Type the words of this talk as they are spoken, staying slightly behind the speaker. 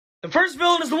The first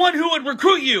villain is the one who would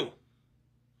recruit you.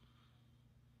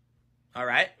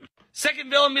 Alright. Second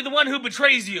villain be the one who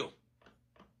betrays you.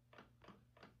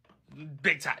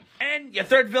 Big time. And your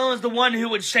third villain is the one who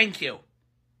would shank you.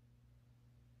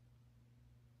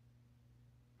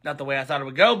 Not the way I thought it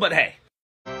would go, but hey.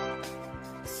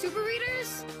 Super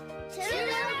Readers, to the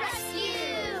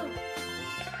rescue!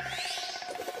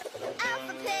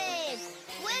 Alpha Pig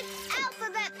with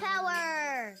alphabet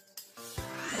power!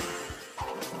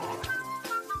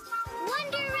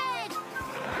 Wonder Red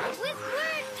with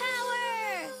word power!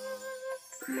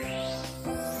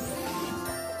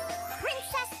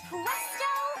 Princess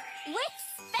Presto with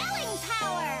spelling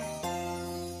power!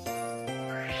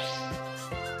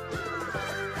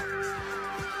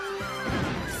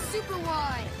 Super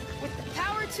Y with the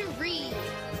power to read.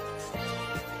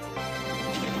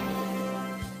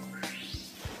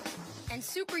 And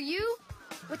Super U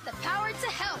with the power to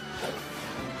help.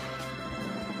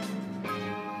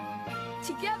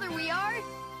 Together we are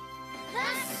the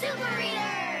Super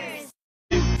Readers!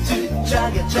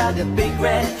 Chugga, chugga, big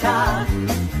red car.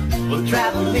 We'll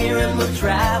travel near and we'll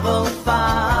travel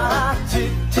far.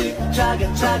 Toot, toot,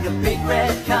 chugga, chugga, big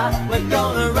red car. We're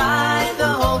gonna ride the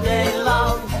whole day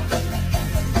long.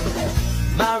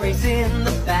 Murray's in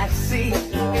the backseat,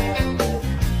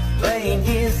 playing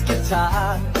his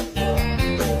guitar.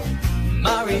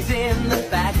 Murray's in the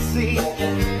backseat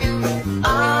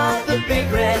of the big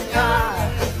red car.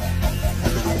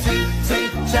 Toot,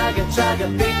 toot, chugga, chugga,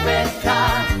 big red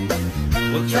car.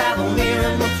 We'll travel near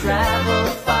and we'll travel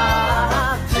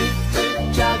far. Toot, toot,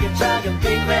 chugga, chugga,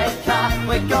 big red car.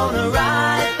 We're gonna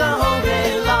ride the whole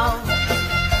day long.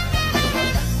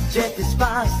 Jeff is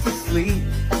fast asleep.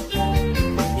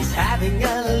 He's having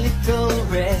a little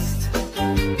rest.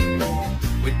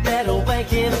 We'd better wake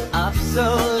him up,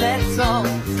 so let's all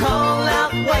call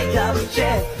out, wake up,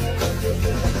 Jeff.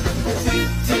 Toot,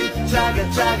 toot, chugga,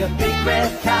 chugga, big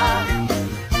red car.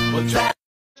 We'll travel.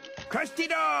 Crusty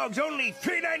dogs, only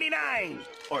 $3.99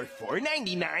 or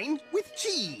 $4.99 with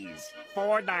cheese.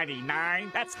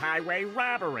 $4.99? That's highway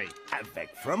robbery.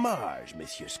 Avec fromage,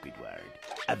 Monsieur Squidward.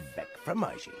 Avec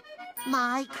fromage.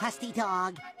 My crusty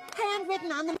dog.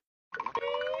 Handwritten on the...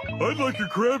 I'd like a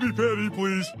Krabby Patty,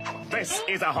 please. This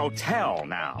is a hotel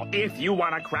now. If you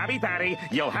want a Krabby Patty,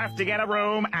 you'll have to get a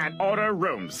room and order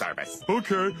room service.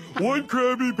 Okay, one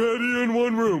Krabby Patty in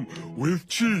one room with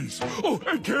cheese. Oh,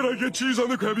 and can I get cheese on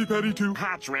the Krabby Patty too?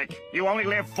 Patrick, you only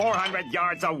live 400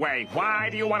 yards away. Why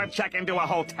do you want to check into a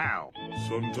hotel?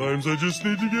 Sometimes I just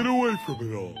need to get away from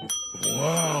it all.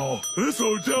 Wow, this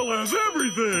hotel has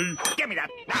everything. Give me that.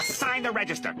 Now sign the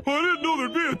register. I didn't know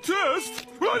there'd be a test.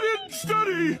 I didn't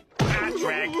study.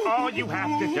 Patrick, all you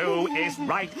have to do is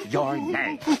write your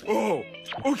name. Oh,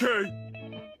 okay.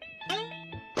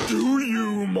 Do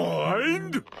you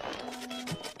mind?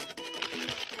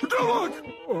 Good luck!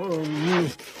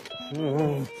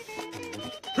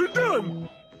 Done!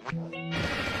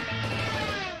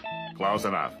 Close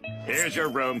enough. Here's your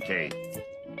room key.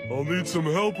 I'll need some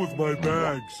help with my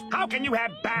bags. How can you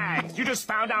have bags? You just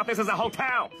found out this is a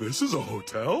hotel. This is a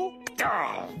hotel?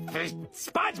 Oh,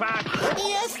 SpongeBob!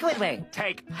 Yes, Squidward.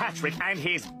 Take Patrick and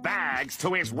his bags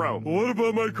to his room. What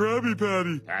about my Krabby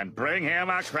Patty? And bring him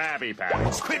a Krabby Patty.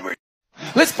 Squidward.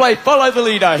 Let's play Follow the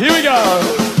Leader. Here we go.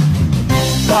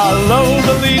 Follow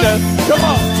the leader. Come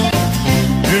on.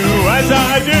 Do as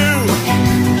I do.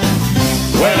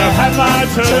 When I've had my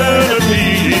turn of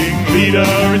being leader,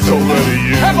 it's over to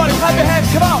you. Everybody clap your hands.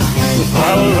 Come on.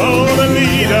 Follow the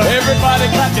leader. Everybody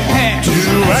clap your hands. Do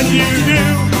as you do.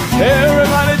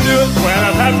 Everybody do it. When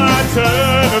I've had my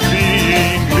turn of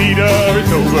being leader, it's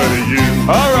over to you.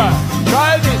 All right.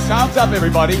 Try this. Arms up,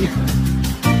 everybody.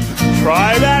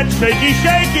 Try that shaky,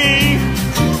 shaky.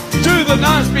 Do the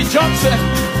Nasby Johnson.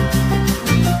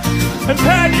 And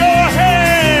pat your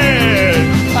head.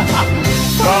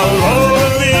 Follow the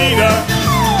leader.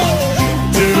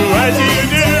 Do as you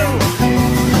do.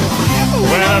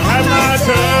 When I've had my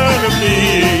turn of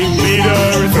being leader,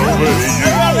 it's over to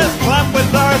you. Let's clap with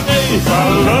our knees.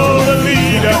 Follow the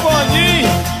leader. Come on, Yee.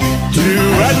 Do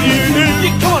as you do.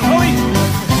 Come on, Holly.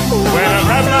 When I've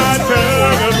had my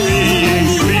turn of being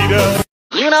leader.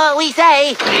 You know what we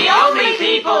say. The only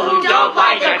people who don't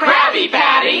like a Krabby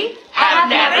Patty have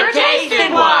never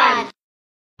tasted one.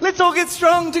 Let's all get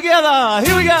strong together.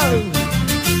 Here we go.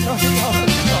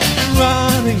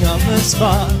 Running on the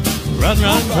spot. Run,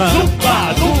 run, run.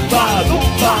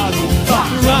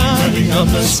 Running on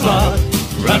the spot.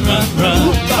 Run, run,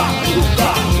 run.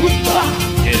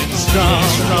 Getting strong,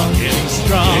 strong, getting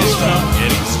strong, strong,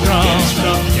 getting strong,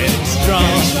 strong, getting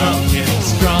strong, strong, getting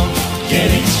strong,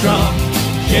 getting strong,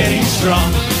 getting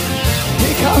strong.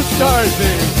 comes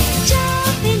Dorothy.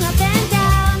 Jumping up and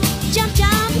down, jump,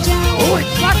 jump, jump. Oh, it's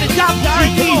got to jump,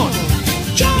 Dorothy. Come on.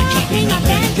 Jumping up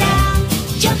and down,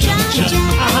 jump, jump, jump.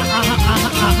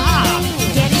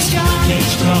 Getting strong, getting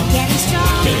strong, getting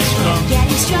strong, getting strong,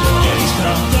 getting strong, getting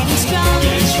strong, getting strong,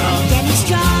 getting strong, getting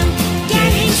strong,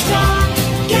 getting strong,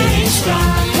 getting strong.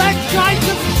 Let's try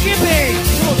some skipping.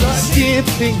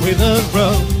 Skipping with a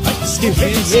rope.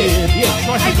 Skipping with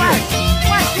Hey, guys.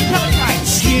 What's the coming, guys?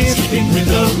 Skipping with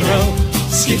a rope.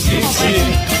 Skip, skip, skip.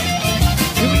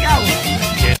 Here we go.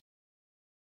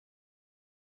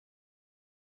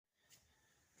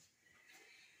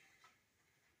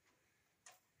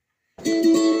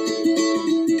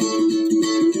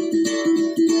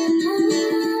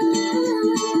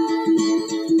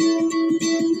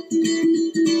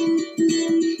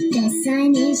 The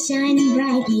sun is shining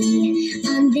brightly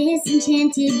on this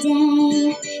enchanted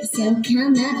day. So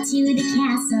come up to the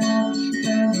castle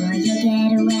for a royal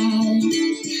getaway.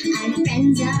 Our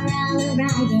friends are all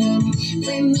arriving.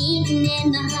 We're meeting in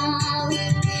the hall.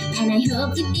 And I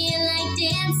hope you feel like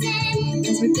dancing,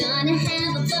 'cause we're gonna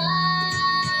have a ball.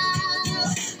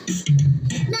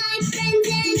 My friends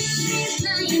and I are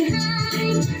flying high,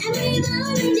 and we've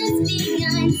only just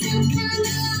begun. So come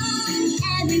along,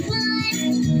 everyone,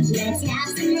 let's have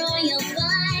some royal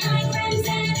fun. My friends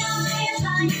and I are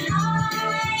flying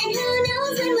high, and who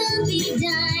knows when we'll be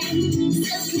done.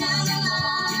 So come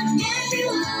along,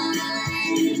 everyone,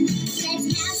 let's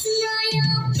have some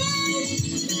royal fun.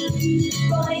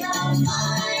 Royal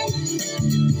fun.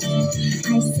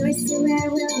 Our sorcerer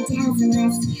will dazzle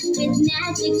us with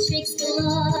magic tricks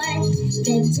galore.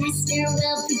 The jester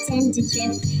will pretend to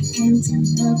trip and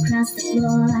tumble across the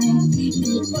floor.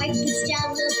 The orchestra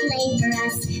will play for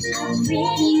us a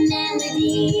pretty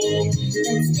melody.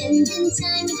 But spending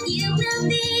time with you will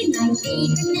be my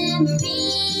favorite memory.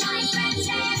 My friends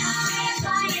and I are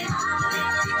flying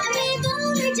high, and we've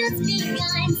only just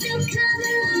begun. So come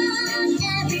along,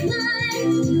 everyone,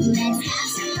 let's have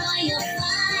some royal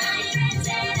fun. My friends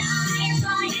and I are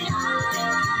flying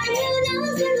high, and who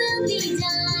knows when we'll be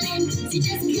done. So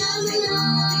just come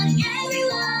along,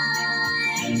 everyone,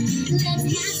 let's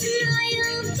have some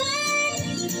royal fun.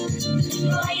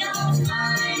 Royal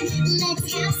fun. Let's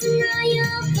have some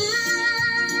royal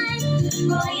fun.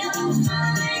 Royal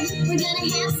fun. We're gonna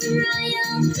have some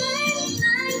royal fun,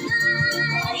 fun, fun.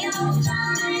 Royal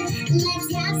fun. Let's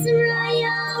have some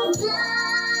royal fun.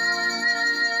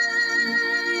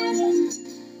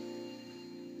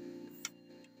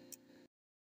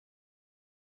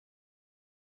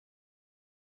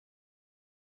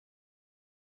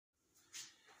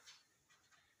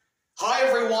 Hi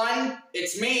everyone,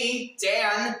 it's me,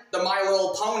 Dan, the My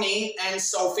Little Pony, and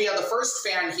Sophia, the first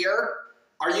fan here.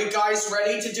 Are you guys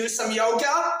ready to do some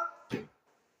yoga?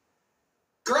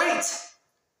 Great!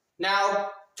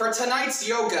 Now, for tonight's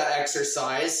yoga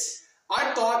exercise,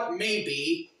 I thought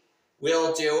maybe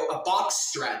we'll do a box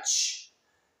stretch.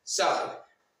 So,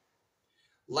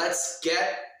 let's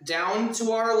get down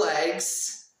to our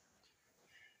legs,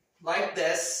 like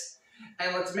this,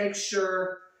 and let's make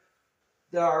sure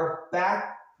our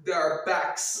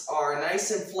backs are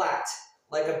nice and flat,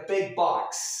 like a big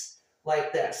box,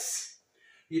 like this.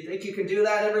 You think you can do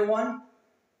that, everyone?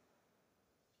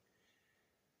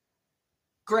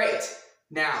 Great.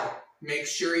 Now, make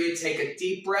sure you take a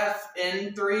deep breath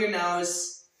in through your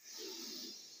nose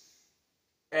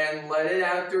and let it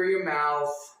out through your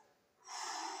mouth.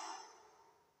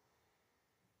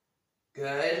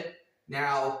 Good.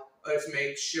 Now, let's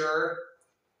make sure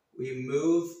we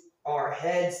move our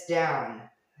heads down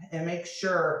and make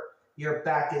sure your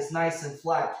back is nice and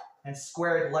flat and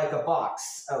squared like a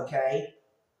box, okay?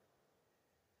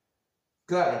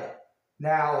 Good.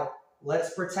 Now,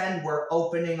 let's pretend we're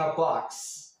opening a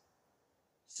box.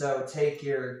 So take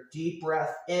your deep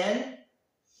breath in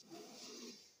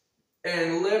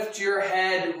and lift your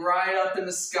head right up in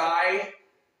the sky.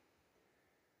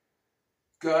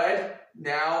 Good.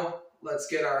 Now, let's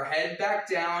get our head back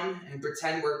down and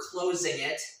pretend we're closing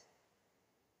it.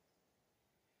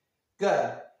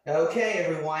 Good. Okay,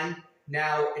 everyone.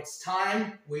 Now it's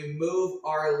time we move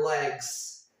our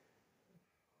legs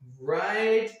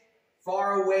right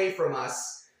far away from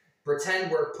us.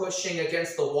 Pretend we're pushing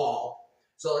against the wall.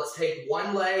 So let's take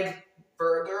one leg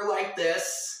further like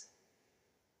this.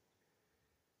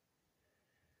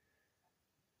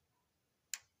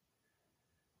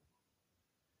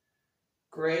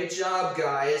 Great job,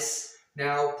 guys.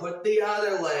 Now put the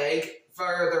other leg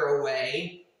further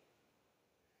away.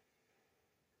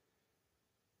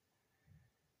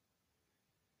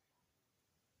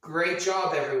 Great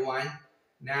job, everyone.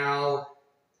 Now,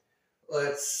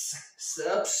 let's Sit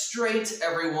up straight,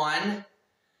 everyone,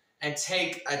 and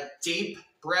take a deep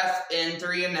breath in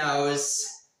through your nose.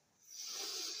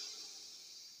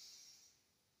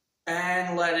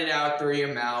 And let it out through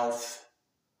your mouth.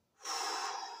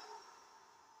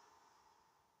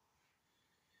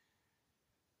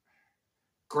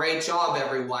 Great job,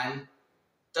 everyone.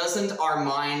 Doesn't our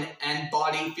mind and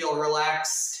body feel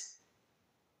relaxed?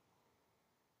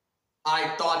 I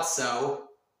thought so.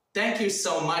 Thank you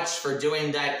so much for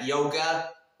doing that yoga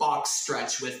box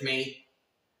stretch with me.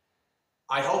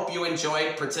 I hope you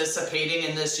enjoyed participating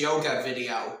in this yoga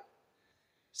video.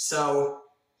 So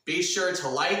be sure to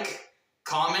like,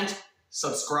 comment,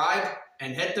 subscribe,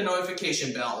 and hit the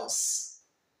notification bells.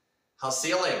 I'll see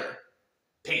you later.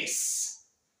 Peace.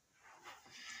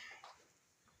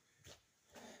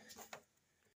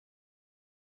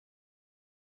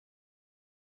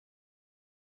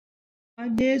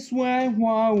 This way,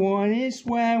 wah, this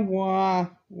way, wah.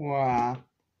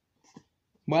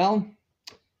 Well,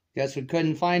 guess we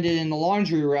couldn't find it in the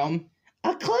laundry room.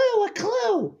 A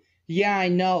clue! Yeah, I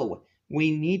know.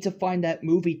 We need to find that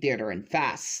movie theater and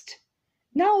fast.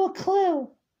 No, a clue.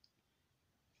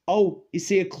 Oh, you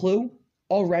see a clue?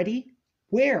 Already?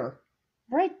 Where?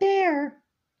 Right there.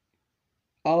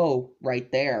 Oh,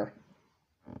 right there.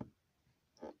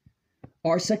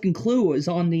 Our second clue is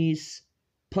on these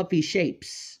puffy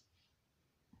shapes.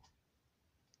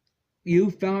 You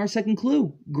found our second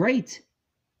clue. Great.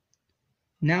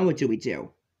 Now what do we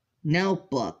do?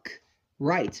 Notebook.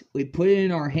 Right. We put it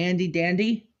in our handy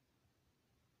dandy.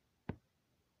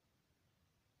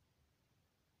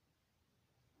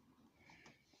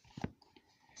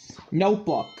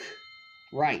 Notebook.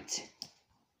 Right.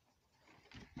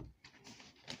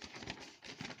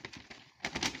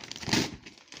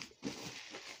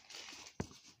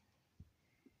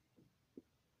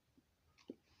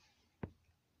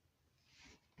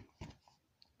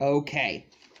 Okay,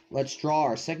 let's draw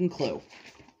our second clue.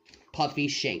 Puffy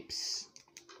shapes.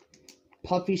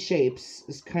 Puffy shapes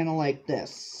is kind of like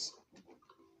this.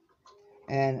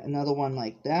 And another one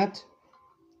like that.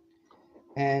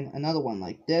 And another one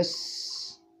like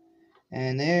this.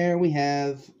 And there we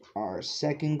have our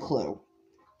second clue.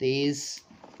 These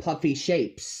puffy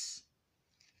shapes.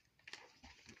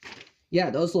 Yeah,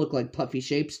 those look like puffy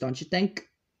shapes, don't you think?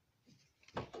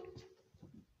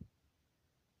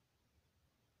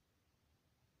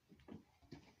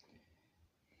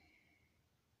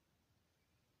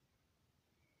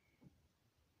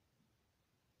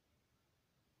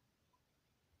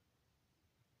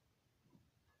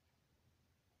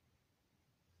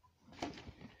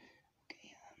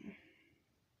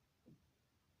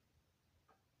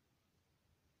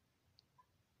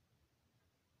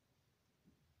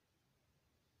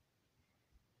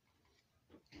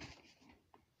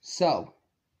 So,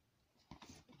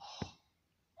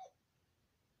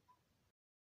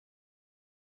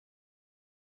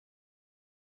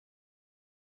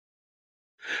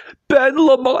 Ben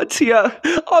Lamontia,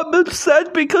 I'm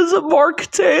upset because of Mark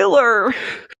Taylor.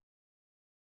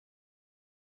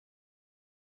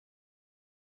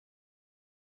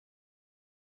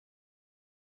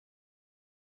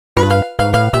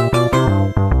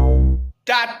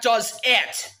 That does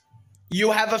it.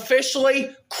 You have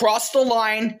officially crossed the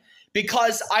line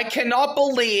because I cannot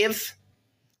believe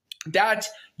that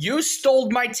you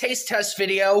stole my taste test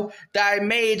video that I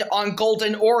made on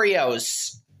golden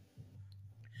Oreos.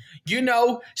 You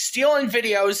know, stealing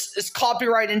videos is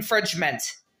copyright infringement.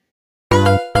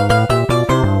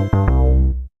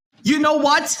 You know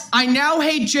what? I now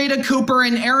hate Jada Cooper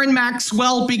and Aaron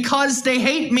Maxwell because they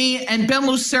hate me and Ben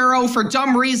Lucero for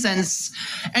dumb reasons.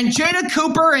 And Jada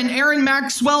Cooper and Aaron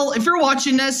Maxwell, if you're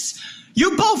watching this,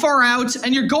 you both are out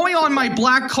and you're going on my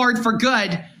black card for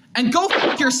good. And go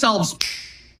f*** yourselves.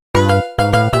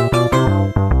 I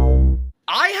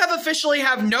have officially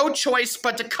have no choice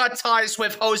but to cut ties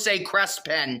with Jose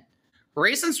Crespin.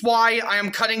 Reasons why I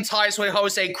am cutting ties with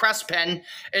Jose Crespin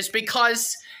is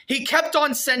because he kept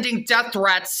on sending death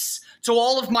threats to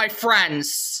all of my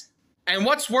friends. And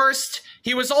what's worst,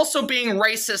 he was also being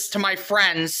racist to my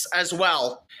friends as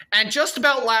well. And just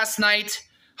about last night,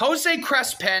 Jose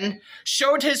Crespin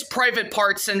showed his private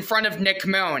parts in front of Nick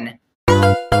Moon.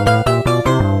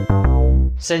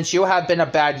 Since you have been a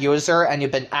bad user and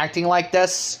you've been acting like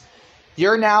this,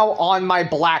 you're now on my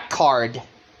black card.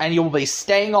 And you will be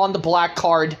staying on the black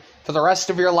card for the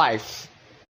rest of your life.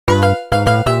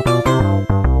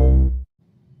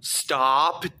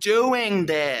 Stop doing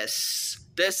this.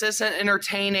 This isn't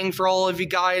entertaining for all of you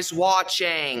guys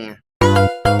watching. Hiya!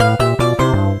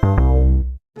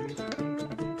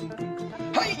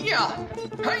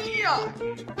 Hiya!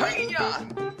 Hiya!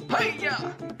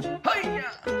 Hiya! Hiya!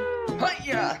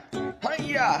 hiya,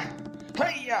 hiya,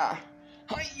 hiya,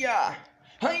 hiya,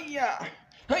 hiya,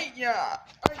 hiya,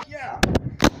 hiya.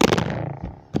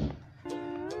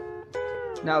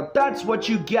 Now that's what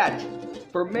you get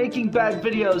for making bad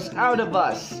videos out of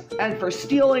us, and for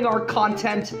stealing our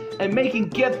content and making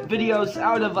gift videos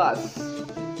out of us.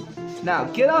 Now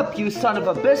get up, you son of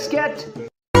a biscuit!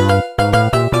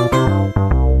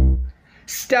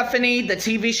 Stephanie, the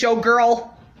TV show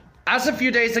girl, as a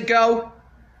few days ago,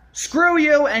 screw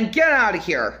you and get out of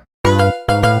here.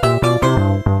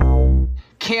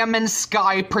 Cam and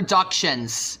Sky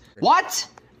Productions. What?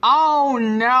 Oh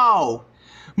no.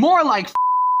 More like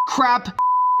crap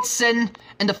and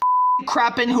the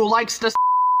crappin' who likes to.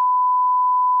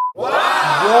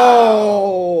 Whoa!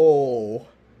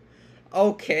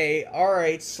 Okay,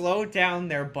 alright, slow down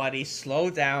there, buddy,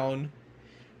 slow down.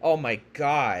 Oh my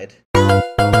god.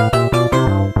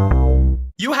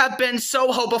 You have been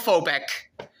so homophobic.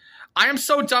 I am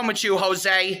so done with you,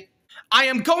 Jose. I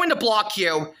am going to block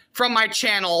you from my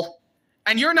channel,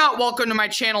 and you're not welcome to my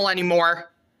channel anymore.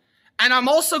 And I'm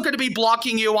also going to be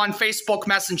blocking you on Facebook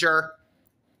Messenger.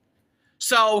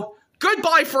 So,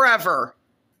 goodbye forever.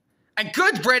 And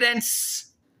good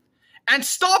riddance. And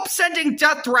stop sending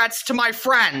death threats to my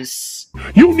friends.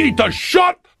 You need to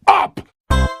shut up!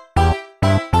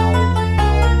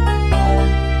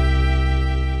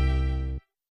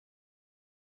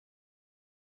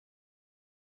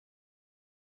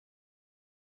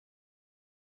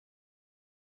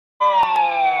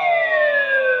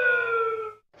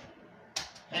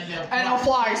 And it'll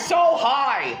fly so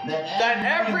high that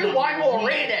everyone will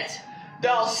read it.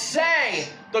 They'll say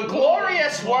the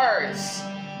glorious words,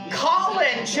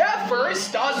 Colin Jeffers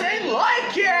doesn't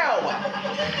like you!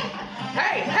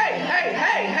 Hey, hey, hey,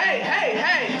 hey, hey, hey,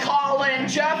 hey, Colin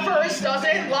Jeffers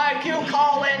doesn't like you.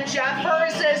 Colin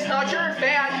Jeffers is not your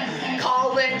fan.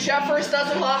 Colin Jeffers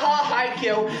doesn't like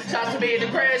you. This has to be the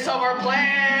greatest of our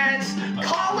plans.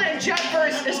 Colin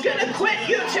Jeffers is gonna quit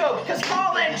YouTube because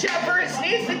Colin Jeffers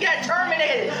needs to get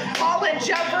terminated. Colin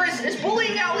Jeffers is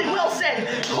bullying Allie Wilson.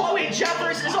 Chloe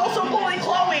Jeffers is also bullying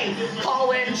Chloe.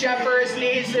 Colin Jeffers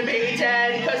needs to be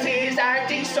dead because he's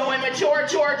acting so immature.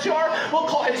 We'll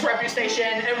call his reputation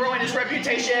and ruin his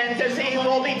reputation because he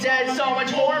will be dead so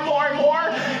much more.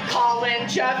 Colin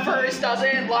Jeffers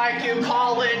doesn't like you.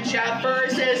 Colin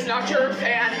Jeffers is not your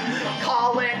fan.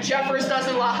 Colin Jeffers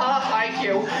doesn't like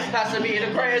you. Has to be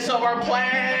the greatest of our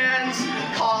plans.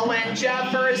 Colin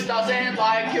Jeffers doesn't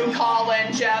like you.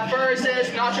 Colin Jeffers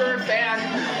is not your fan.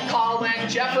 Colin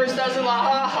Jeffers doesn't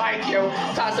like you.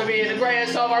 Has to be the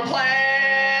greatest of our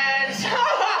plans.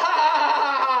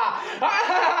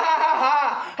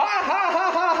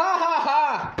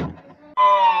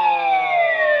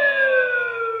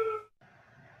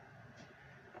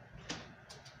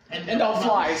 And they'll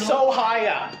fly so high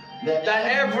up that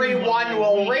everyone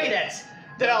will read it.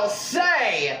 They'll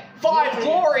say 5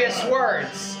 glorious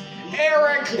words.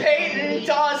 Eric Payton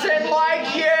doesn't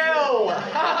like you!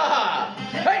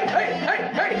 Hey, hey,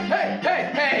 hey, hey, hey,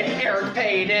 hey, hey! Eric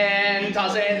Payton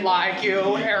doesn't like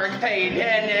you. Eric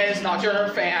Payton is not your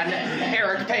fan.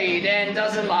 Eric Payton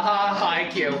doesn't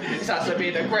like you. This has to be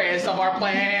the greatest of our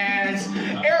plans.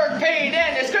 Eric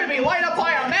Payton is going to be light up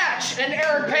by a match, and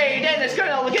Eric Payton is going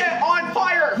to get on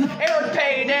fire. Eric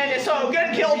Payton is so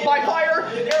get killed by fire.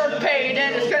 Eric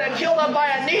Payton is going to kill them by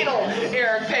a needle.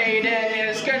 Eric Payton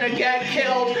is going to get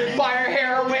killed by a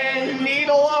heroin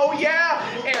needle. Oh yeah.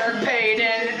 Eric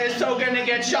Payton is so going to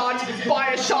get shot by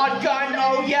a shotgun.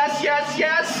 Oh yes, yes,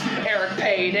 yes. Eric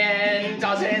Payton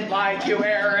doesn't like you.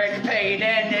 Eric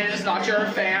Payton is not your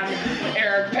fan.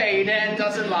 Eric Payton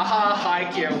doesn't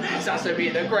like you. This has to be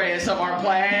the greatest of our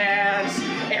plans.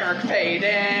 Eric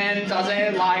Payton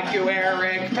doesn't like you.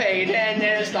 Eric Payton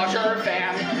is not your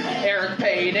fan. Eric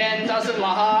Payton doesn't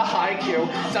like you.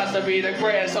 This has to be the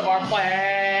greatest of our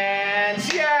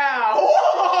plans. Yeah!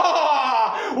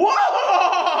 Whoa! Whoa!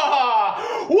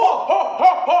 Whoa! Ho,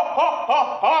 ho, ho, ho,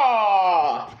 ho.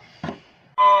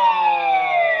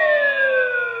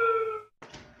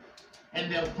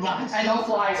 And they'll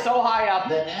fly so high up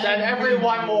that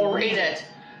everyone will read it.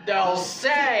 They'll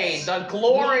say the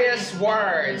glorious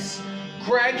words,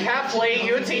 Greg Heffley,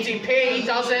 UTTP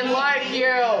doesn't like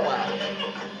you.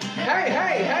 Hey,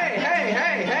 hey, hey, hey,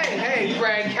 hey, hey, hey,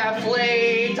 Greg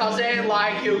Heffley doesn't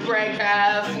like you. Greg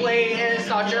Heffley is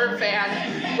not your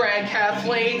fan. Greg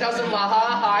Heffley doesn't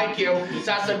like you. This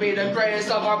has to be the greatest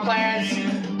of our plans.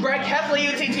 Greg Heffley,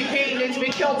 UTTP, needs to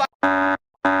be killed by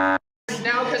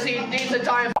now because he needs to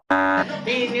die.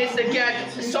 He needs to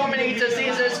get so many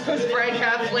diseases because Greg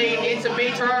Heffley needs to be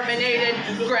terminated.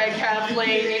 Greg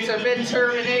Heffley needs to be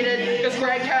terminated because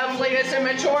Greg Heffley is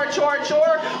immature,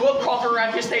 will call her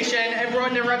reputation and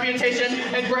ruin their reputation,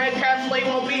 and Greg Heffley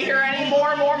won't be here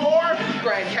anymore, more.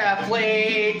 Greg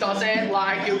Heffley doesn't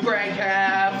like you. Greg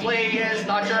Heffley is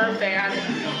not your fan.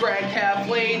 Greg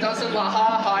Heffley doesn't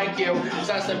like you.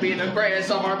 Says to be the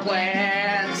greatest of our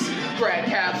plans. Greg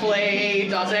Heffley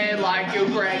doesn't like you.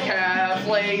 Greg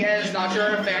Heffley is not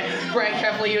your fan. Greg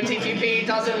Heffley, UTTP,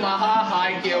 doesn't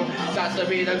like you. Says to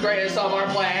be the greatest of our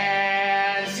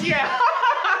plans. Yeah.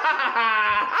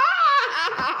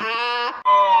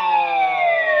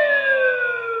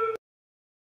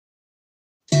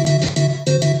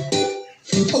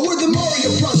 Oh, we're the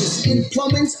Mario Brothers, in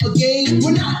plumbing's a game.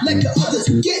 We're not like the others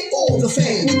who get all the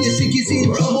fame. When your sick is in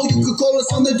trouble, you could call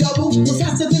us on the double. We're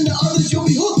faster than the others, you'll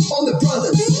be hooked on the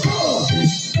brothers.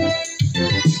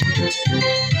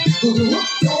 Hooked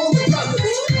on the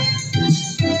brothers.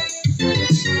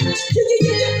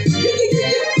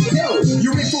 Yo,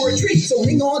 you're in for a treat, so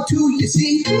hang on to your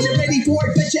seat. Get ready for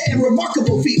adventure and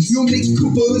remarkable feats. You'll meet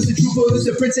Koopas, the Troopers,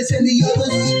 the Princess, and the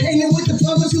others. Hanging with the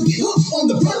plumbers who get hooked on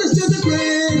the brothers to the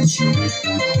bridge. On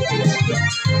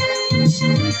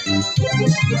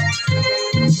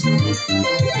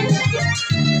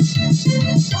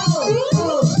the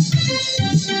brothers.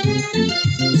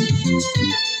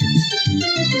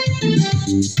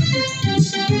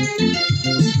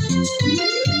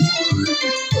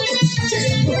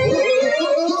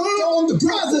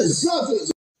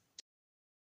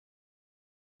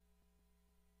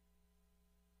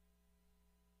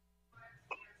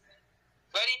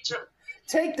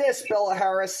 Take this, Bella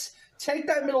Harris. Take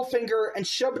that middle finger and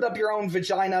shove it up your own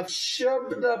vagina.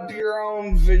 Shove it up your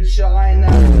own vagina.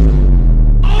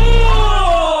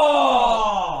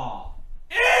 Oh!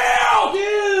 Ew!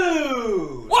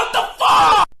 Dude! What the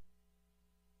fuck?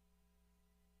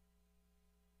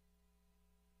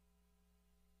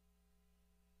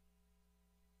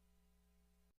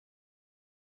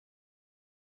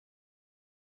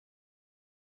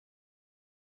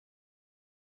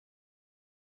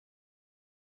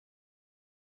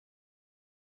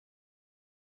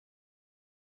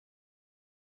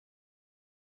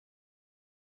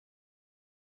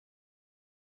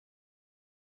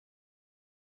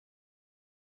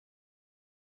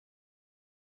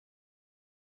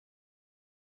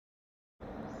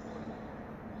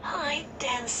 Hi,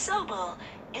 Dan Sobel.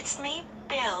 It's me,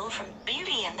 Bill, from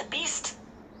Beauty and the Beast.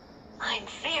 I'm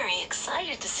very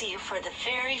excited to see you for the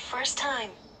very first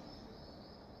time.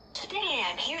 Today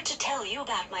I'm here to tell you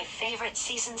about my favorite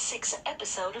Season 6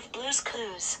 episode of Blue's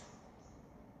Clues.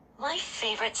 My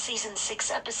favorite Season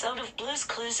 6 episode of Blue's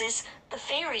Clues is The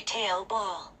Fairy Tale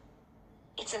Ball.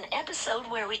 It's an episode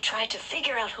where we try to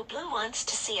figure out who Blue wants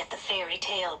to see at the Fairy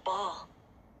Tale Ball.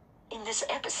 In this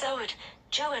episode,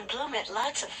 Joe and Blue met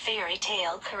lots of fairy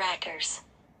tale characters.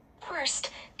 First,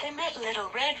 they met Little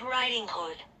Red Riding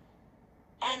Hood.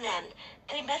 And then,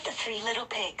 they met the 3 little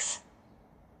pigs.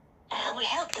 And we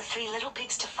helped the 3 little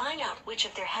pigs to find out which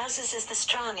of their houses is the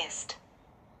strongest.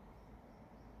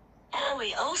 And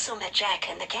we also met Jack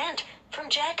and the Gant from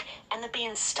Jack and the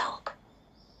Beanstalk.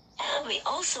 And we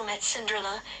also met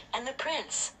Cinderella and the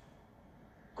Prince.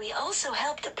 We also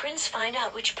helped the prince find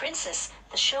out which princess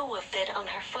the show will fit on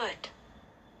her foot.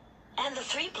 And the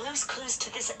 3 Blue's Clues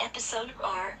to this episode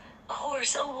are a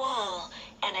horse, a wall,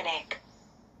 and an egg.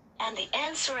 And the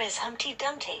answer is Humpty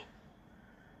Dumpty.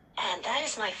 And that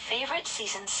is my favorite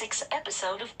Season 6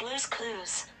 episode of Blue's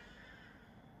Clues.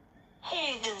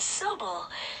 Hey, Dan Sobel,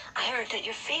 I heard that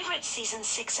your favorite Season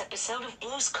 6 episode of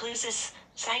Blue's Clues is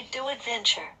Side Do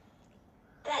Adventure.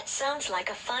 That sounds like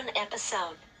a fun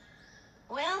episode.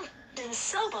 Well, Dan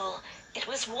Sobel, it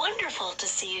was wonderful to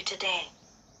see you today.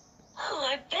 Oh,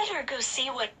 I better go see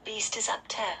what Beast is up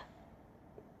to.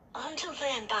 Until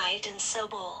then, bye, Dan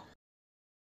Sobel.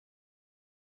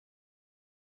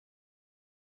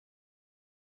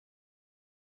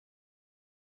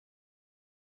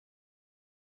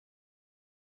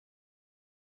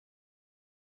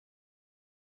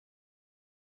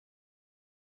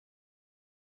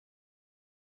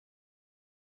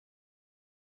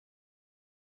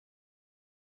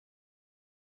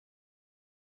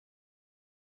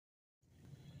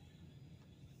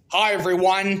 Hi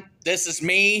everyone, this is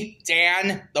me,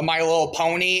 Dan, the My Little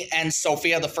Pony, and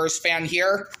Sophia, the first fan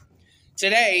here.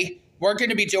 Today, we're going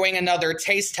to be doing another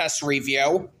taste test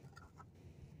review.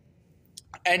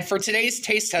 And for today's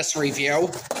taste test review,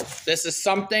 this is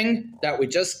something that we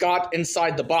just got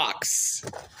inside the box.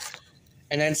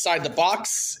 And inside the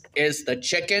box is the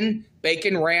Chicken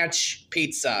Bacon Ranch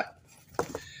Pizza.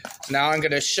 So now I'm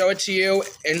going to show it to you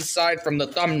inside from the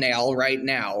thumbnail right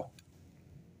now.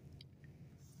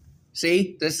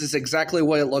 See, this is exactly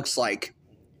what it looks like.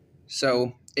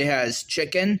 So it has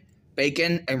chicken,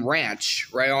 bacon, and ranch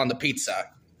right on the pizza.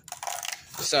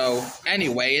 So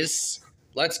anyways,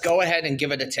 let's go ahead and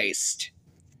give it a taste.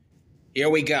 Here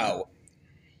we go.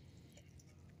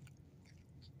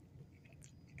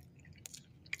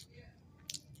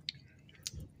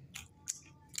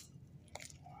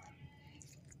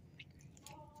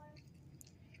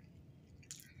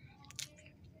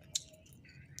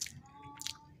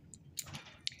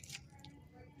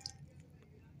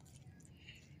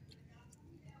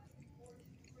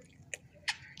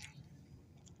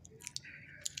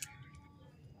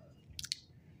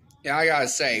 Yeah, I gotta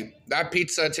say, that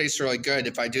pizza tastes really good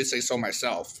if I do say so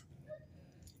myself.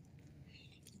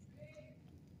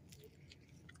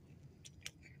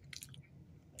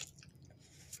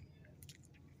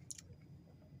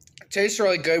 It tastes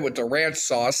really good with the ranch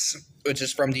sauce, which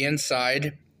is from the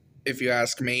inside, if you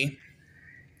ask me.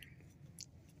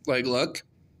 Like, look.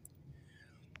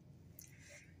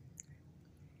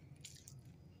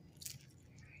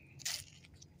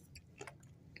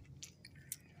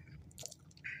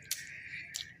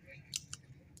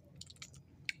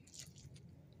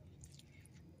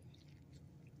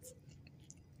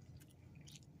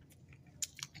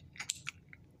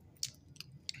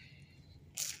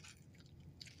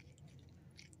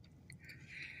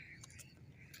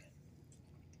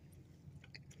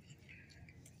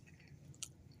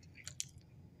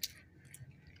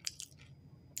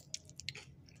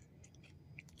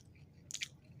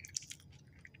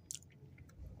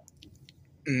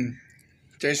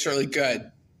 Tastes really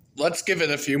good. Let's give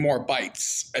it a few more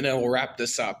bites, and then we'll wrap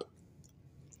this up.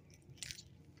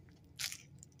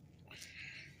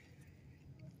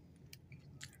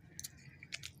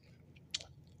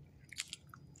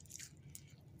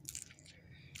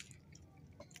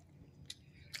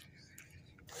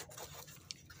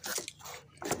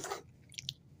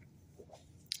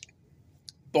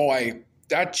 Boy,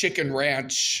 that chicken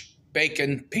ranch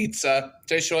bacon pizza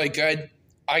tastes really good.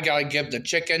 I gotta give the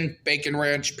chicken bacon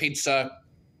ranch pizza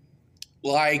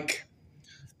like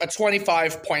a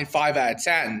 25.5 out of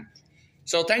 10.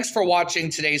 So thanks for watching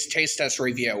today's taste test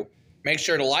review. Make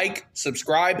sure to like,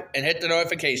 subscribe, and hit the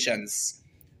notifications.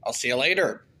 I'll see you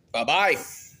later. Bye-bye.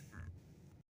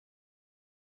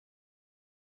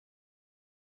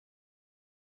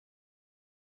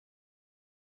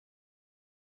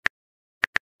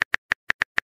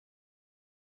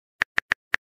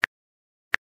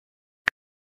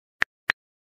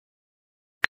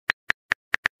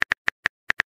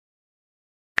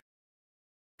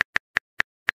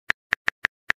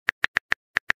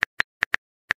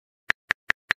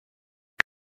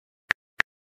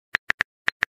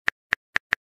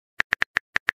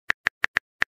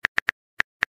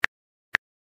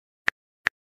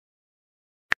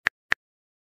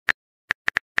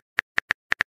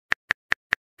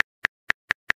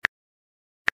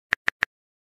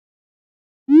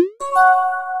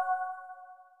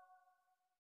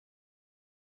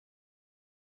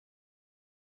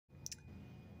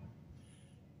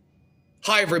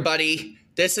 Hi, everybody.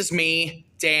 This is me,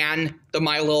 Dan, the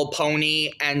My Little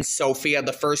Pony, and Sophia,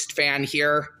 the first fan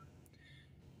here.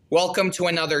 Welcome to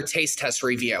another taste test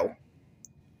review.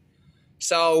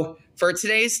 So, for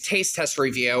today's taste test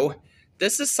review,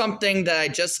 this is something that I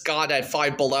just got at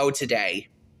Five Below today.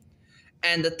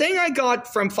 And the thing I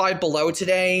got from Five Below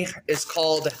today is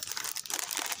called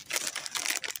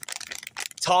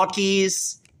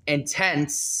Takis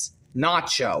Intense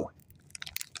Nacho.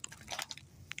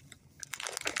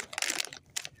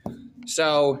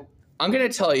 So, I'm going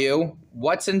to tell you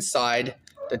what's inside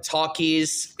the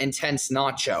Takis Intense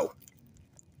Nacho.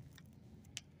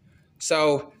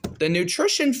 So, the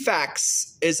nutrition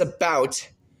facts is about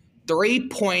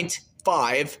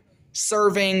 3.5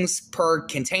 servings per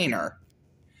container.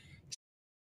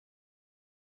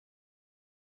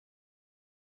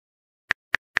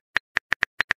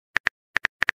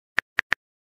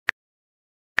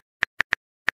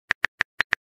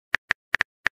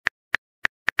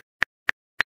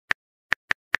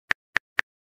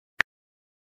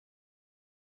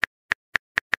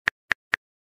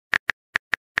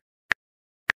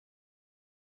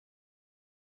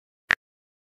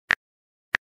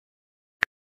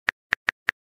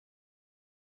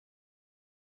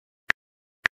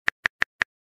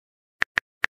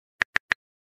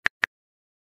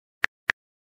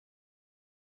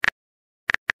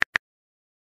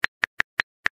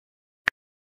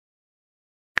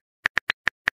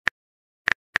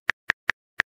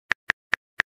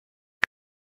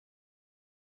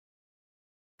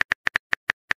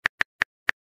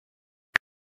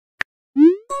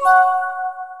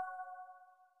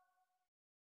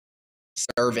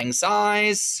 Serving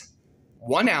size,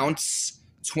 1 ounce,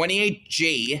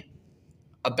 28G,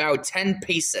 about 10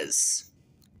 pieces.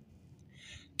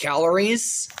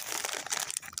 Calories,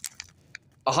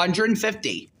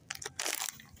 150.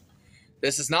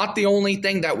 This is not the only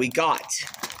thing that we got.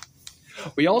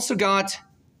 We also got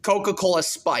Coca-Cola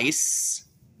Spice.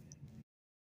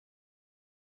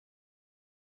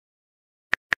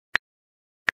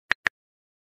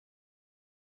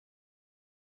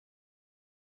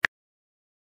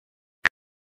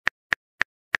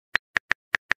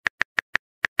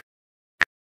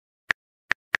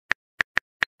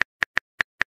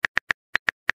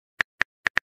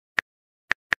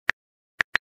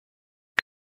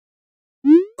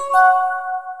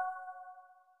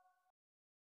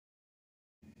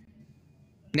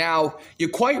 Now, you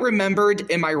quite remembered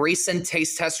in my recent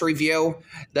taste test review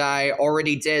that I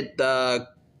already did the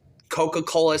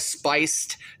Coca-Cola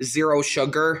Spiced Zero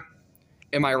Sugar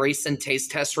in my recent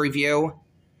taste test review,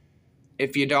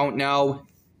 if you don't know.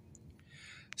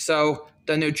 So,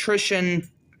 the nutrition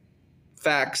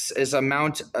facts is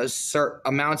amount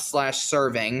slash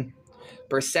serving,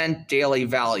 percent daily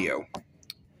value.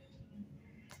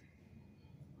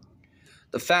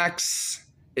 The facts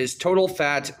is total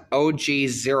fat OG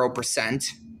 0%.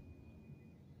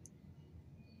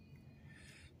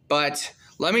 But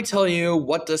let me tell you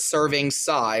what the serving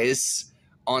size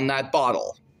on that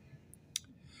bottle.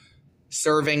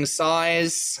 Serving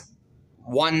size,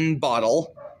 1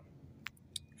 bottle.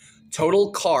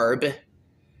 Total carb,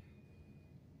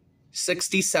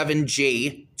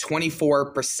 67G,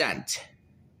 24%.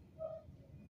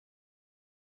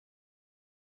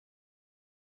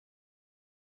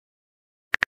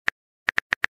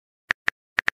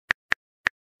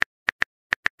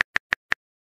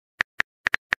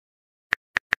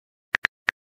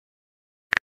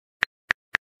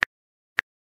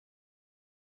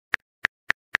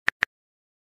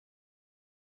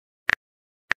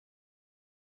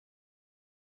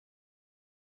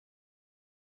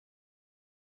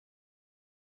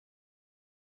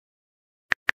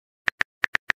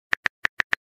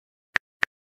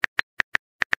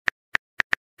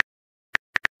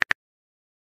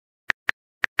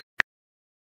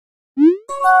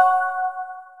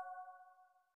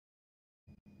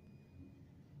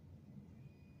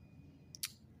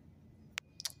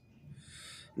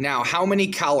 Now, how many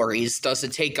calories does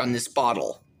it take on this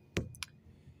bottle?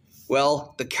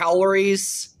 Well, the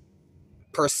calories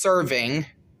per serving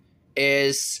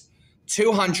is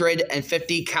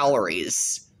 250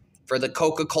 calories for the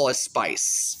Coca-Cola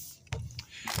Spice.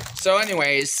 So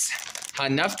anyways,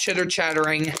 enough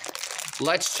chitter-chattering.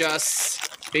 Let's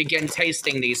just begin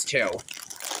tasting these two.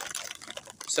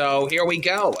 So here we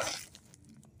go.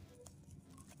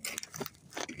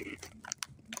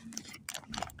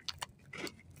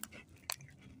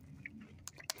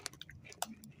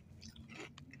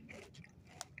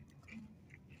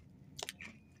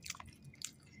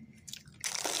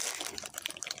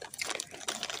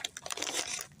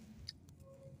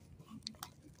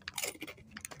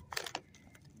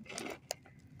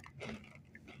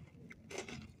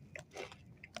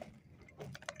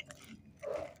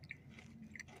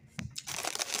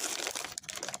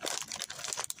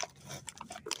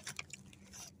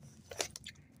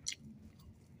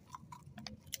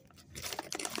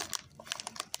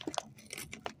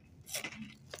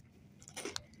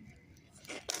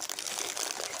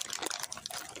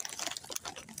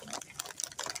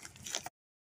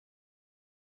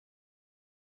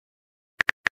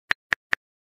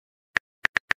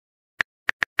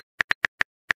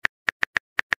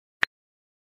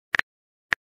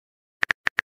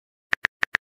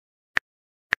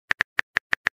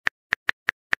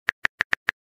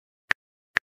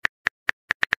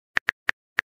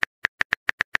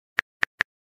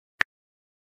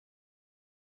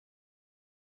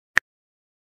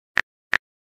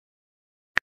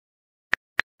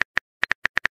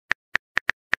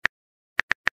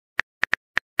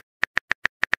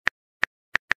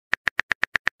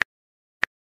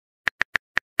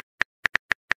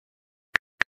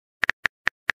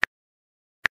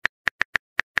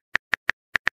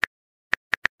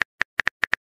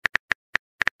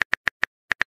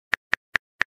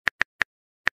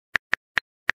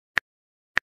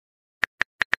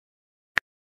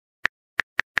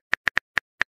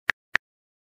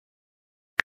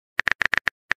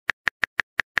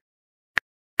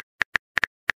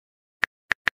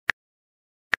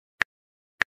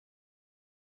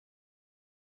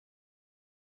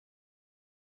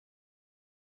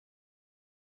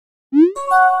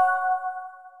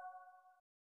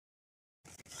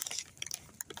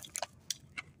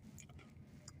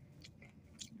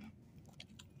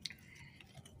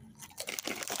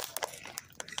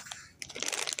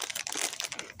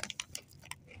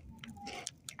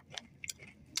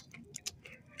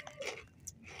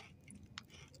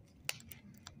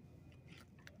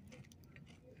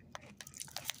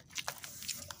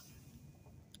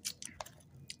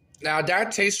 Now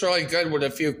that tastes really good with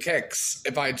a few kicks,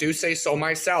 if I do say so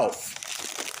myself.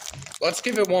 Let's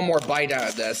give it one more bite out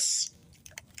of this.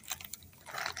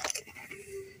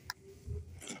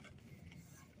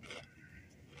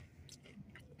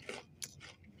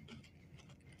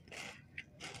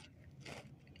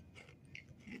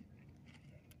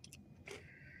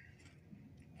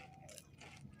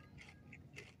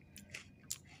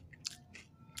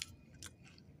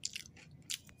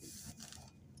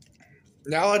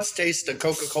 Now let's taste the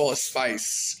Coca-Cola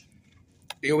spice.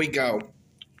 Here we go.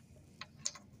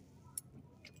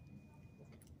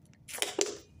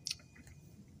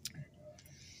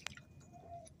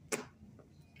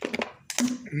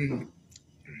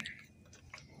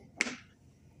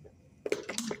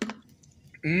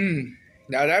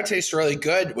 Now that tastes really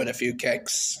good with a few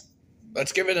kicks.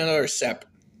 Let's give it another sip.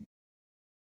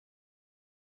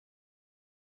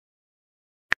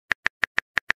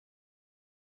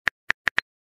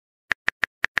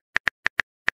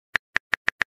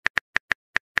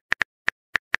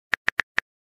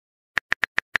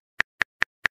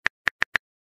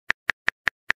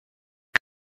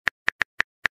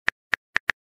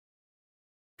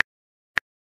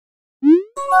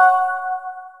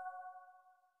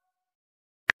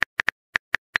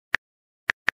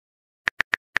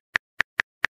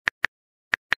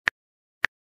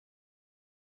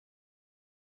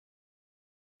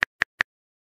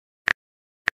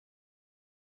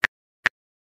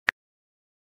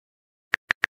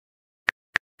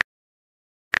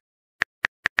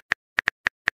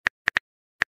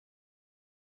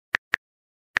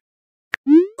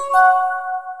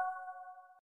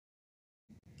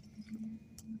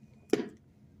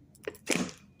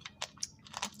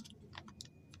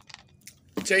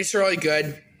 Tastes really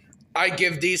good. I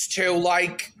give these two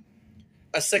like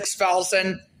a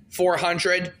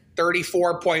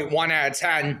 6,434.1 out of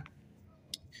 10.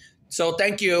 So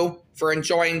thank you for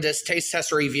enjoying this taste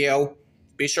test review.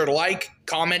 Be sure to like,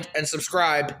 comment, and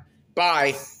subscribe.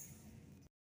 Bye.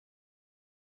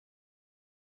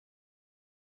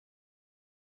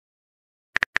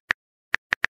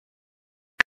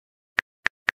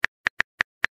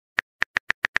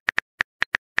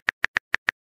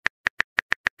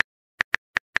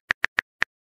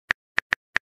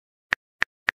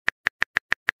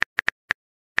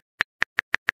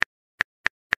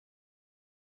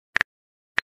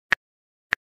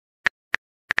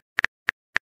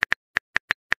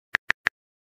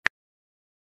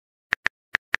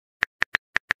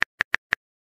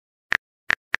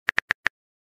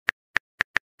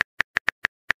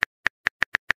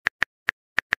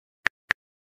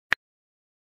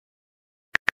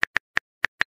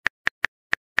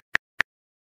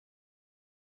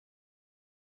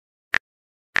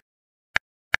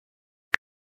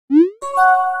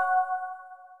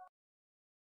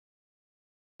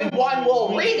 One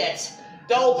will read it.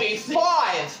 There'll be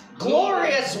 5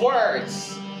 glorious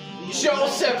words.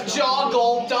 Joseph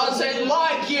Joggle doesn't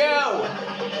like you.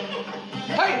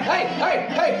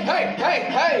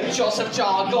 Hey, Joseph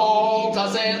Joggle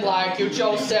doesn't like you.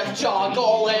 Joseph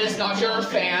Joggle is not your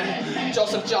fan.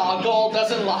 Joseph Joggle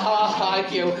doesn't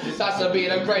like you. That's to be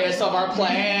the greatest of our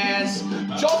plans.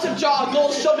 Joseph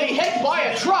Joggle should be hit by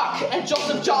a truck, and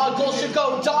Joseph Joggle should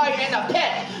go die in a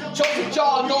pit. Joseph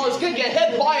Joggle is gonna get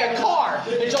hit by a car,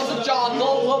 and Joseph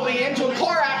Joggle will be into a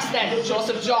car accident.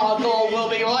 Joseph Joggle will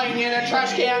be lying in a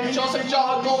trash can. Joseph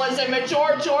Joggle is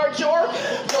immature.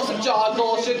 Joseph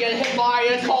Joggle should get hit by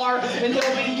a car, and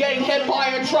he'll be getting hit by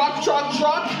a truck.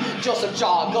 Joseph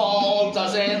Joggle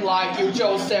doesn't like you.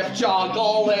 Joseph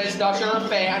Joggle is not your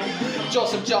fan.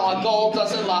 Joseph Joggle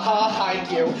doesn't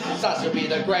like you. That's to be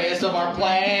the greatest of our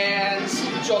plans.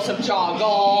 Joseph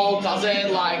Joggle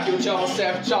doesn't like you.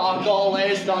 Joseph Joggle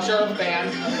is not your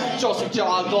fan. Joseph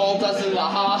Joggle doesn't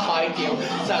like you.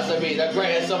 That's to be the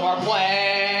greatest of our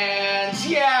plans.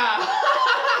 Yeah!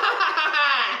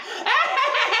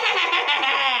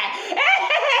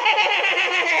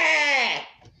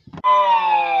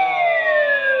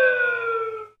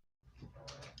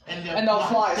 And they'll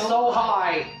fly so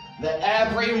high that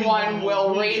everyone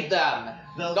will read them.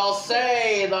 They'll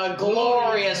say the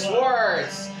glorious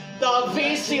words, "The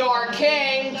VCR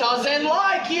King doesn't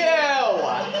like you!"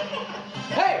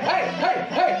 Hey,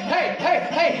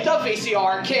 the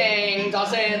VCR King King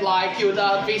doesn't like you.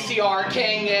 The VCR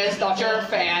King is not your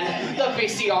fan. The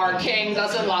VCR King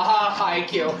doesn't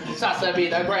like you. So has to be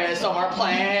the greatest of our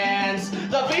plans.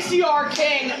 The VCR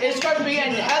King is going to be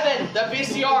in heaven. The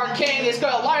VCR King is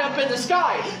going to light up in the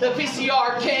sky. The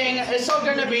VCR King is so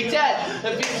going to be dead.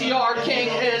 The VCR King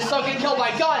is so getting killed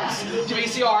by guns. The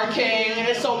VCR King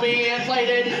is so being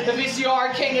inflated. The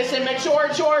VCR King is immature.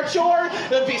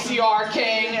 The VCR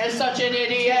King is such an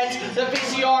idiot. The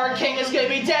VCR King is going to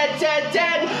be dead.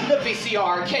 The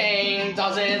VCR King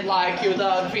doesn't like you.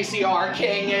 The VCR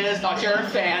King is not your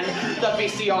fan. The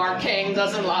VCR King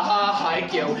doesn't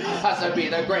like you. Has to be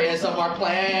the greatest of our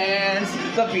plans.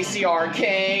 The VCR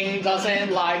King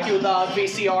doesn't like you. The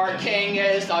VCR King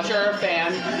is not your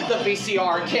fan. The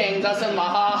VCR King doesn't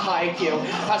like you.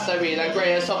 Has to be the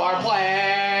greatest of our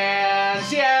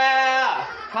plans. Yeah!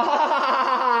 Ha ha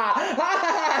ha ha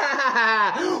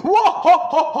ha! Whoa ho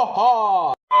ho ho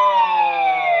ho!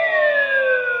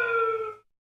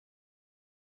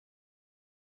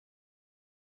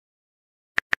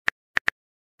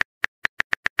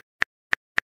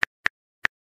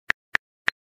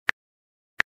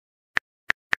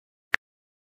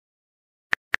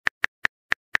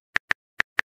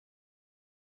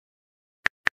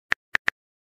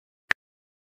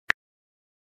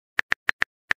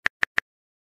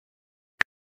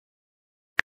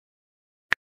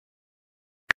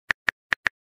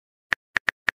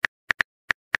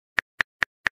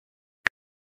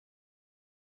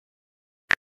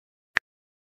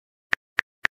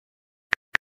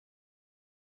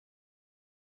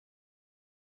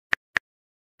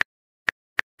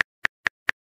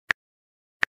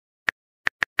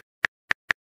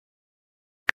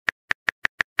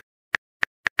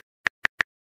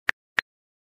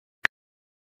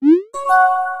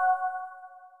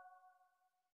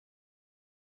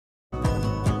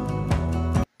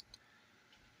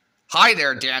 Hi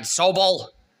there, Dan Sobel.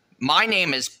 My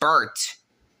name is Bert,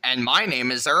 and my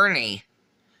name is Ernie.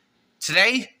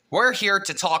 Today, we're here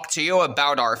to talk to you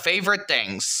about our favorite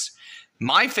things.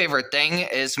 My favorite thing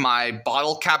is my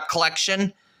bottle cap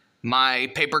collection,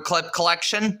 my paperclip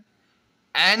collection,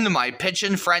 and my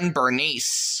pigeon friend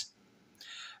Bernice.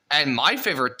 And my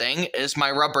favorite thing is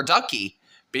my rubber ducky,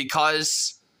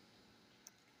 because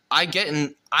I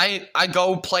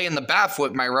go play in the bath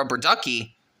with my rubber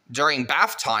ducky during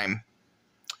bath time.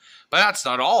 But that's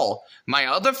not all. My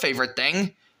other favorite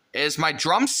thing is my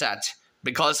drum set,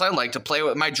 because I like to play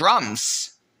with my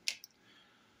drums.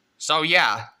 So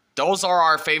yeah, those are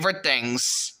our favorite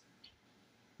things.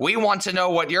 We want to know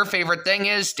what your favorite thing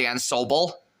is, Dan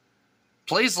Sobel.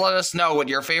 Please let us know what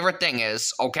your favorite thing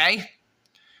is, okay?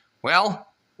 Well,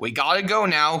 we gotta go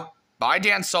now. Bye,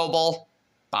 Dan Sobel.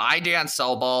 Bye, Dan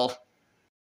Sobel.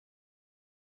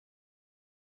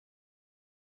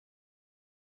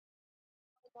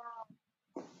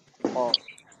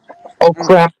 Oh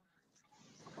crap.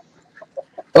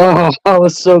 Oh, I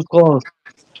was so close.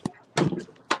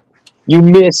 You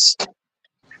missed.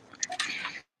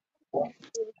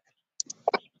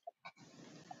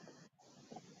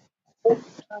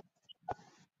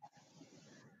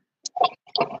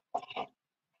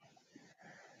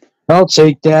 I'll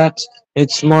take that.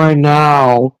 It's mine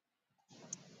now.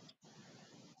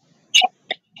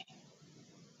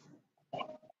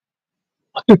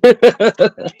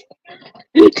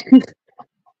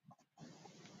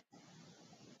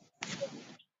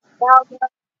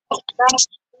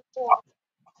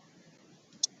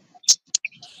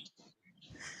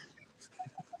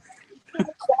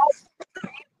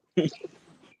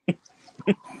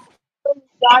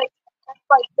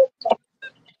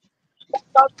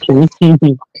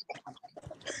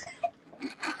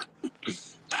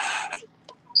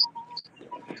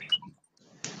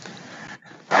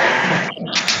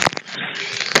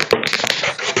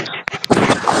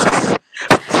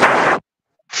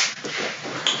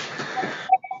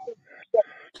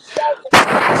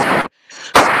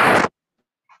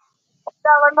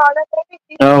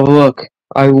 Oh look,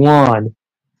 I won.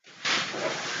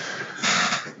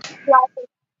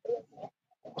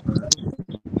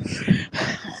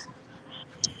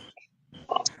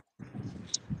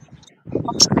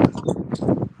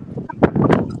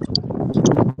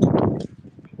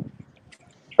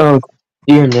 Oh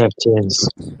dear Neptunes.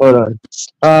 Hold on.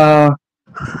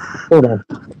 Hold on.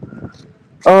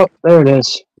 Oh, there it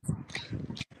is.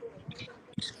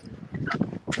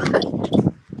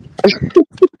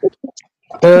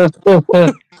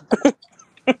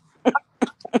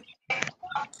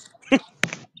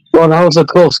 Well, that was a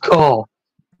close call.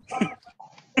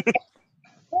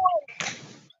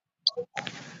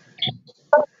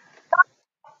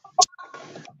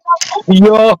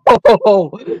 Yo!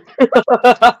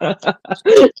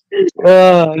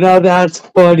 Now that's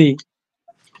funny.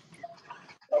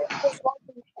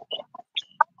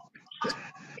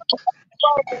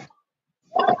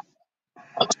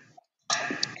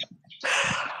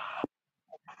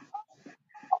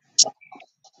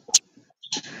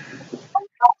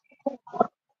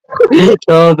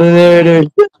 Oh, there's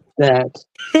that.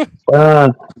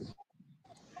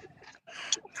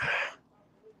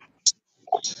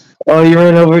 Oh, you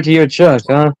ran over to your truck,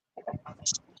 huh?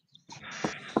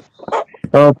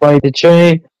 Oh, by the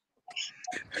train.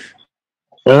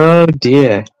 Oh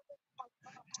dear.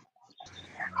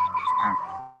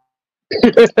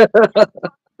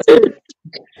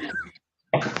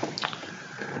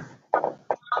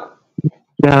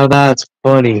 Now that's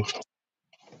funny.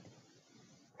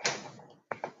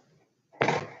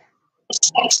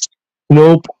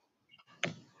 Nope.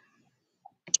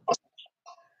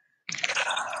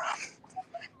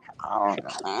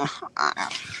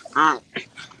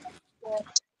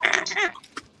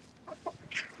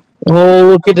 Oh,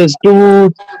 look at this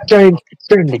dude trying to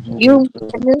kill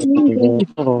me.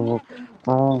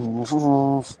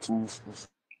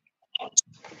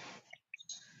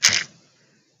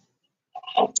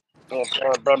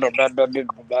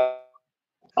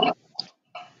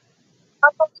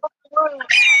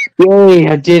 Yay,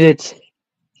 I did it.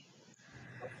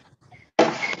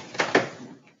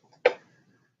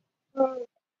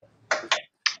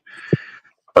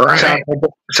 Right.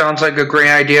 Sounds like a great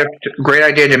idea. Great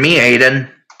idea to me, Aiden.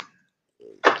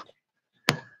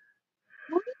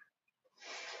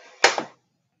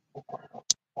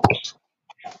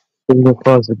 I'm gonna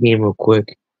pause the game real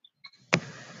quick.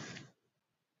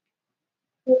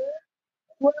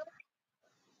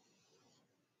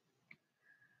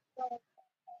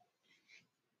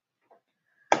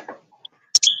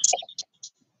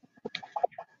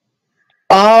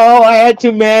 Oh, I had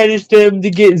to manage them to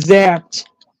get zapped.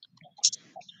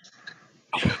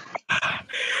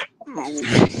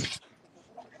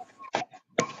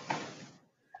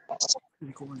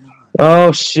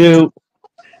 Oh, shoot.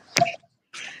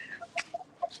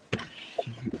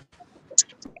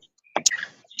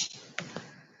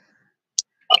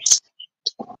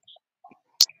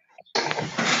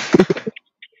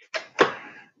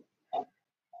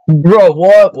 Bro,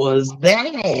 what was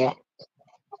that?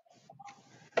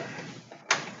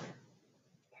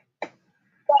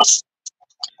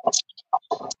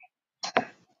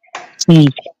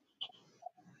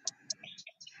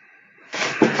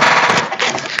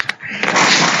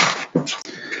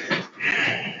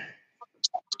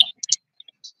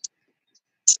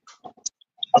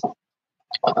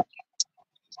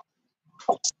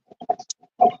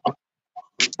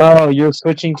 Oh, you're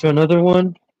switching to another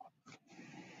one?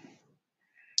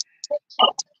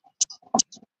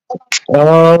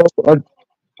 Oh, I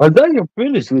thought you're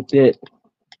finished with it.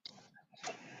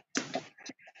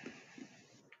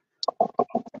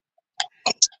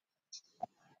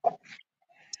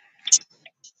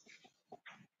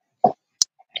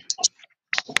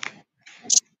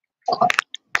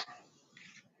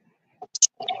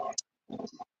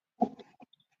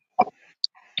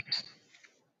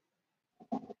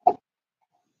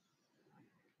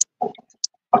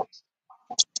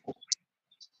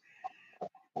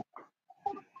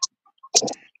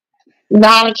 No,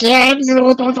 I can't.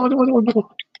 No,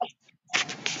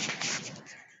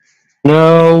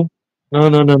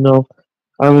 no.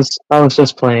 I was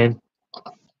just playing.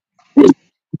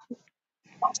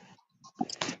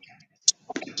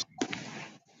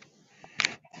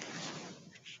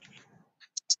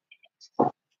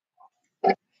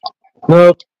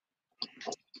 Nope.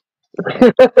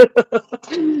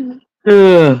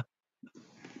 Ugh.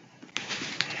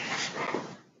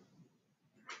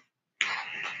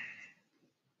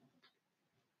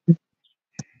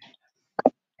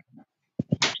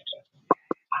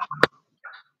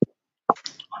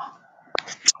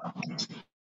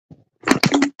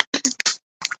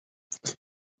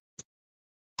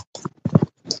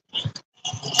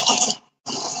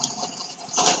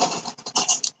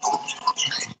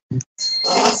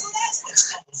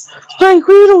 Like,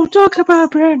 we don't talk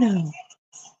about Bruno.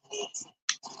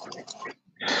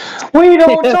 We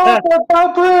don't talk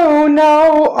about Bruno.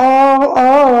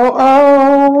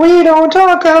 Oh. We don't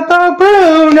talk about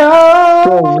Bruno.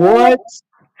 Bro, what?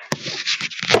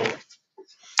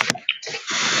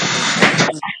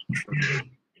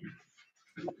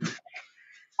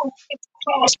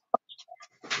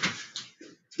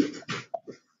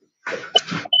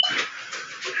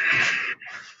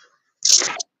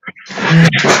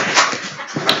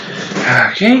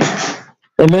 Okay.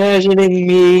 Imagining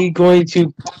me going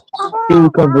to do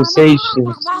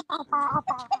conversations.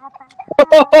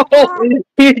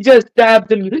 He just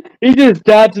stabbed him. He just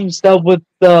stabbed himself with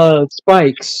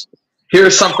spikes.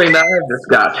 Here's something that I just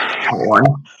got. One.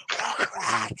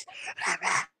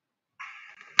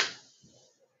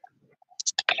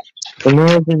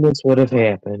 Imagine this would have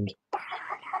happened.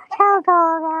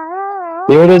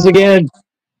 Here it is again.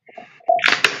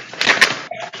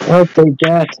 I'll take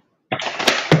that.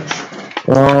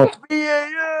 Oh.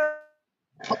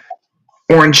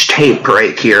 Orange tape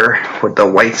right here with the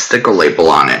white sticker label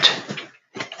on it.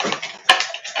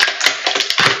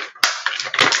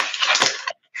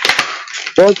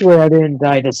 Fortunately, I didn't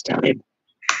die this time.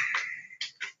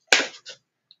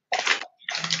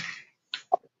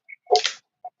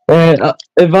 And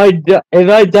if I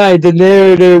died, the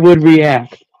narrator would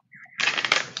react.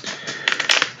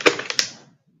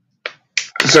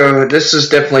 So this is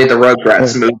definitely the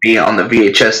Rugrats movie on the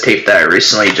VHS tape that I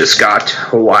recently just got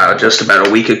just about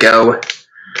a week ago.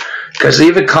 Because it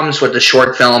even comes with the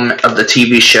short film of the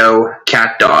TV show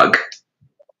Cat Dog.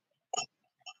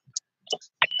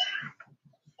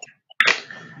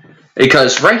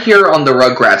 Because right here on the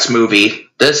Rugrats movie,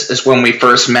 this is when we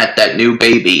first met that new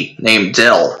baby named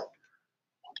Dill.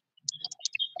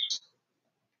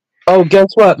 Oh, guess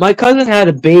what? My cousin had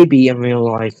a baby in real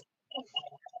life.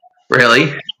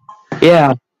 Really?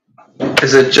 Yeah.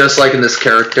 Is it just like in this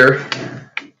character?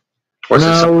 Or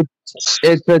No,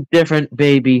 it's a different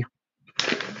baby.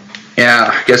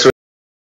 Yeah, I guess